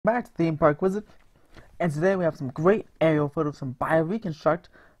Back to Theme Park Wizard, and today we have some great aerial photos from Bio-Reconstruct,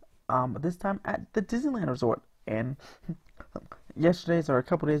 this time at the Disneyland Resort. And yesterday's or a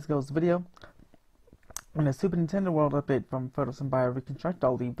couple days ago's video and a Super Nintendo World update from photos from Bio-Reconstruct.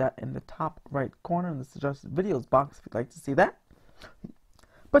 I'll leave that in the top right corner in the suggested videos box if you'd like to see that.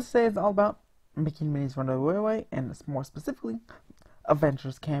 But today is all about Mickey and Minnie's Runaway Railway, and more specifically,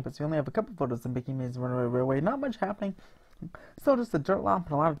 Avengers Campus. We only have a couple photos of Mickey and Minnie's Runaway Railway, not much happening. So just a dirt lot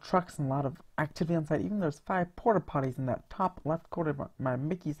and a lot of trucks and a lot of activity on site. Even there's 5 porta potties in that top left corner of my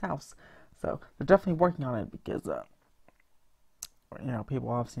Mickey's house. So they're definitely working on it because people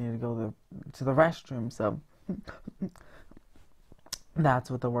obviously need to go to the restroom. So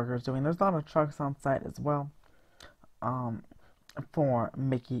that's what the workers are doing. There's a lot of trucks on site as well. For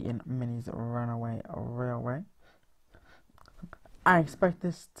Mickey and Minnie's Runaway Railway. I expect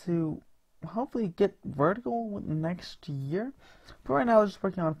this to hopefully get vertical next year, but right now they're just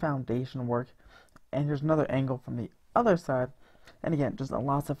working on foundation work. And here's another angle from the other side, and again just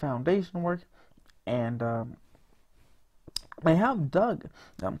lots of foundation work. And they have dug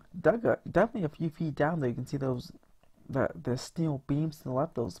definitely a few feet down there. You can see those the steel beams to the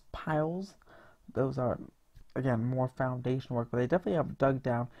left, those piles. Those are again more foundation work, but they definitely have dug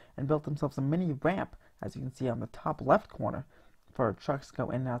down and built themselves a mini ramp, as you can see on the top left corner, for trucks to go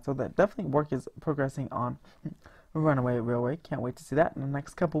in and out. So that definitely work is progressing on Runaway Railway. Can't wait to see that in the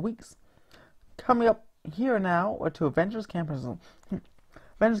next couple weeks. Coming up here now or to Avengers Campus.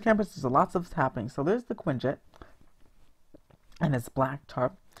 Avengers Campus, there's lots of happening. So there's the Quinjet and its black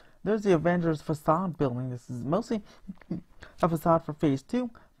tarp. There's the Avengers facade building. This is mostly a facade for Phase 2,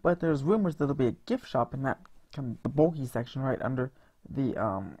 but there's rumors that there'll be a gift shop in that kind of the bulky section right under the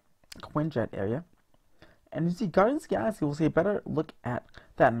Quinjet area. And you see Guardians of the Galaxy, we'll see a better look at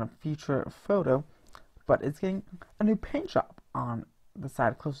that in a future photo, but it's getting a new paint shop on the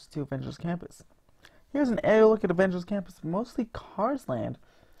side closest to Avengers Campus. Here's an aerial look at Avengers Campus, mostly Cars Land.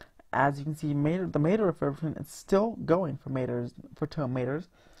 As you can see, the Mater refurbishment is still going for tow Maters,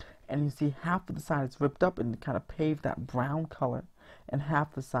 and you see half of the side is ripped up and kind of paved that brown color, and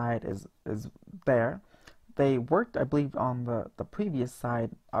half the side is there. They worked, I believe, on the previous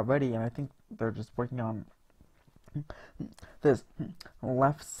side already, and I think they're just working on this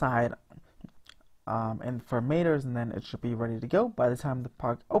left side and for Maters, and then it should be ready to go by the time the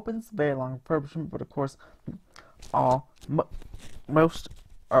park opens. Very long refurbishment, but of course most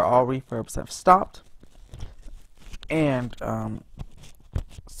or all refurbs have stopped, and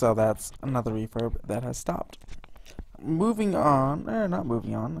so that's another refurb that has stopped. Moving on, not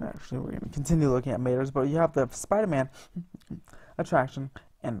moving on, actually we're going to continue looking at Maters, but you have the Spiderman attraction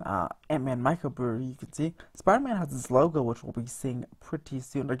and Ant-Man microbrewery. You can see Spider-Man has this logo, which we'll be seeing pretty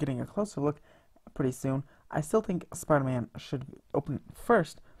soon. They're getting a closer look pretty soon. I still think Spider-Man should open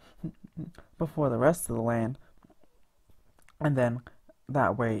first before the rest of the land, and then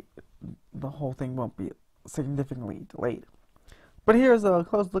that way the whole thing won't be significantly delayed. But here's a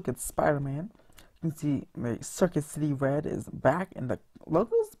close look at Spider-Man. You can see the Circuit City red is back, and the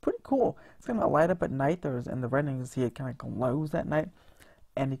logo is pretty cool. It's going to light up at night. In the rendering, you see it kind of glows at night.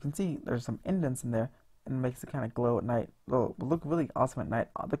 And you can see there's some indents in there, and it makes it kind of glow at night. It'll look really awesome at night.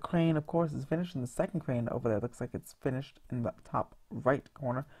 The crane, of course, is finished, and the second crane over there looks like it's finished in the top right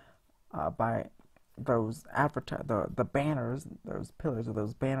corner by those the banners, those pillars of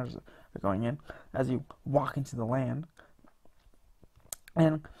those banners are going in as you walk into the land.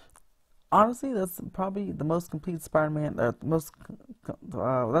 And honestly, that's probably the most complete Spider-Man. That's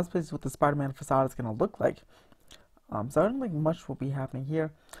basically what the Spider-Man facade is going to look like. So I don't think much will be happening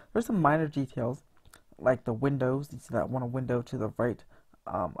here. There's some minor details, like the windows. You see that one window to the right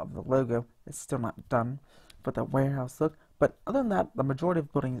of the logo is still not done, but the warehouse look. But other than that, the majority of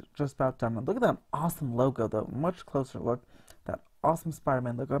the building is just about done. And look at that awesome logo, though. Much closer look. That awesome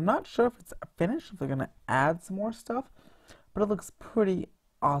Spider-Man logo. I'm not sure if it's finished, if they're going to add some more stuff, but it looks pretty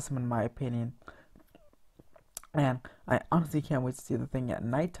awesome in my opinion. And I honestly can't wait to see the thing at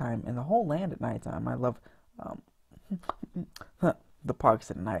nighttime and the whole land at nighttime. I love the parks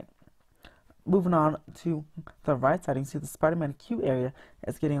at night. Moving on to the right side, you can see the Spider-Man queue area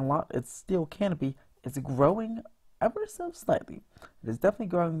is getting a lot. Its steel canopy is growing ever so slightly. It is definitely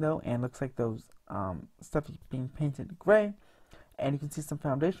growing though, and looks like those stuff is being painted gray. And you can see some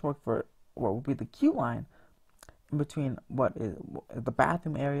foundation work for what will be the queue line in between what is the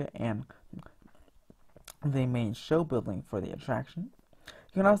bathroom area and the main show building for the attraction.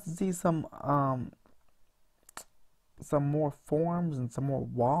 You can also see some more forms and some more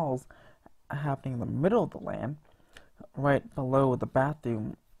walls happening in the middle of the land, right below the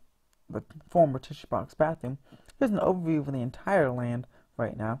bathroom, the former tissue box bathroom. Here's an overview of the entire land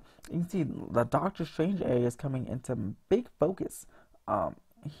right now. You can see the Doctor Strange area is coming into big focus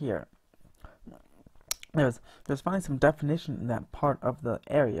here. There's finally some definition in that part of the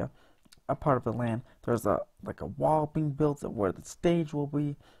area, a part of the land. There's a wall being built where the stage will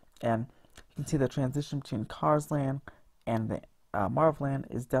be, and you can see the transition between Cars Land and the Marvel Land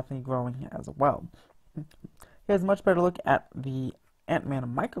is definitely growing as well. Here's a much better look at the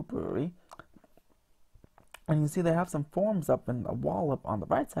Ant-Man microbrewery. And you can see they have some forms up in the wall up on the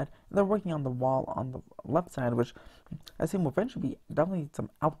right side. And they're working on the wall on the left side, which I assume will eventually be definitely some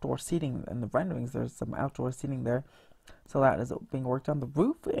outdoor seating in the renderings. There's some outdoor seating there. So that is being worked on. The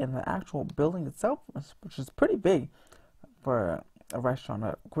roof and the actual building itself, which is pretty big for a restaurant,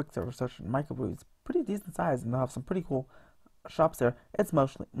 a quick service restaurant, microbrewery. It's pretty decent size, and they'll have some pretty cool shops there. It's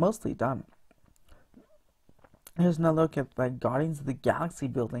mostly done. Here's another look at the Guardians of the Galaxy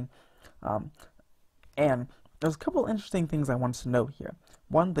building. And there's a couple interesting things I wanted to note here.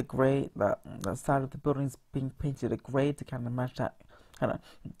 One, the gray, the side of the building is being painted a gray to kind of match that kind of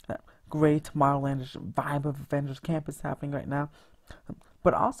gray Tomorrowlandish vibe of Avengers Campus happening right now.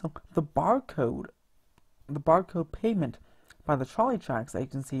 But also, the barcode pavement by the trolley tracks that you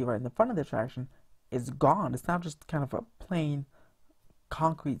can see right in the front of the attraction is gone. It's now just kind of a plain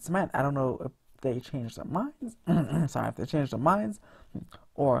concrete cement. I don't know if they changed their minds. Sorry, if they changed their minds,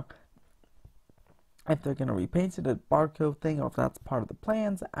 or if they're going to repaint it a barcode thing, or if that's part of the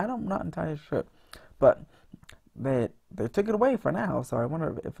plans. I'm not entirely sure. But they took it away for now, so I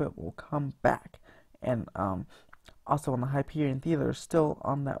wonder if it will come back. And also on the Hyperion Theater, still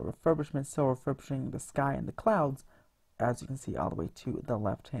on that refurbishment, still refurbishing the sky and the clouds, as you can see all the way to the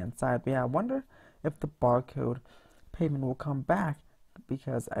left-hand side. But yeah, I wonder if the barcode pavement will come back,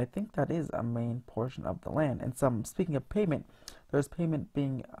 because I think that is a main portion of the land. And speaking of pavement, there's pavement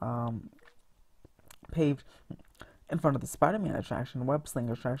being paved in front of the Spiderman attraction, Web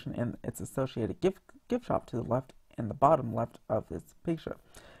Slinger attraction, and its associated gift shop to the left and the bottom left of this picture.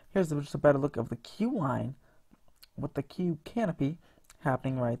 Here's just a better look of the queue line with the queue canopy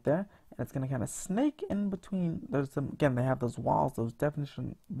happening right there, and it's going to kind of snake in between. Again, they have those walls, those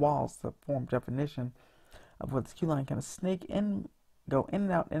definition walls that form definition of where the queue line kind of snake in, go in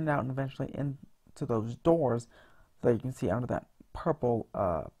and out, and eventually into those doors that you can see under that purple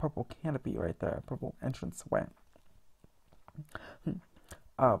canopy right there, purple entranceway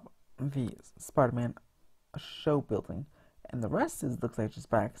of the Spider-Man show building. And the rest looks like just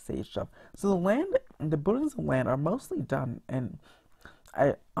backstage stuff. So the buildings of land are mostly done, and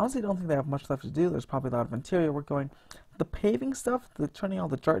I honestly don't think they have much left to do. There's probably a lot of interior work going. The paving stuff, turning all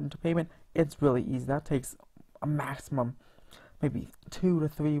the dirt into pavement, it's really easy. That takes a maximum maybe 2 to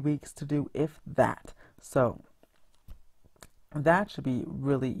 3 weeks to do, if that. So that should be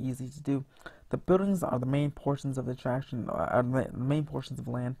really easy to do. The buildings are the main portions of the attraction, are the main portions of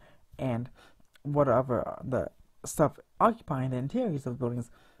land, and whatever the stuff occupying the interiors of the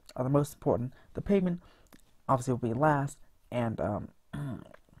buildings are the most important. The pavement obviously will be last, and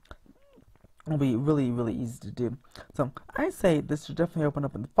will be really, really easy to do. So I say this should definitely open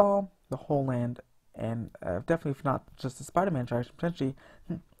up in the fall, the whole land, and definitely, if not just the Spider-Man attraction, potentially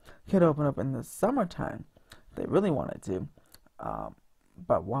could open up in the summertime. They really wanted to.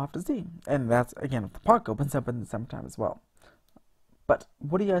 But we'll have to see. And that's, again, if the park opens up in the summertime as well. But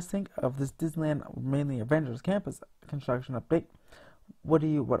what do you guys think of this Disneyland, mainly Avengers Campus construction update? What are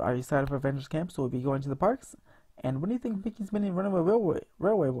you excited for Avengers Campus? Will we be going to the parks? And when do you think Mickey's Minnie Runaway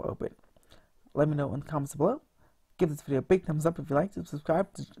Railway will open? Let me know in the comments below. Give this video a big thumbs up if you liked it.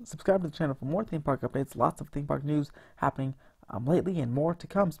 Subscribe to the channel for more theme park updates. Lots of theme park news happening lately, and more to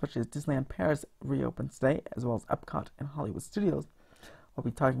come, especially as Disneyland Paris reopens today, as well as Epcot and Hollywood Studios. We'll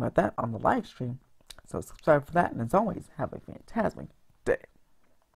be talking about that on the live stream. So subscribe for that, and as always, have a fantastic day.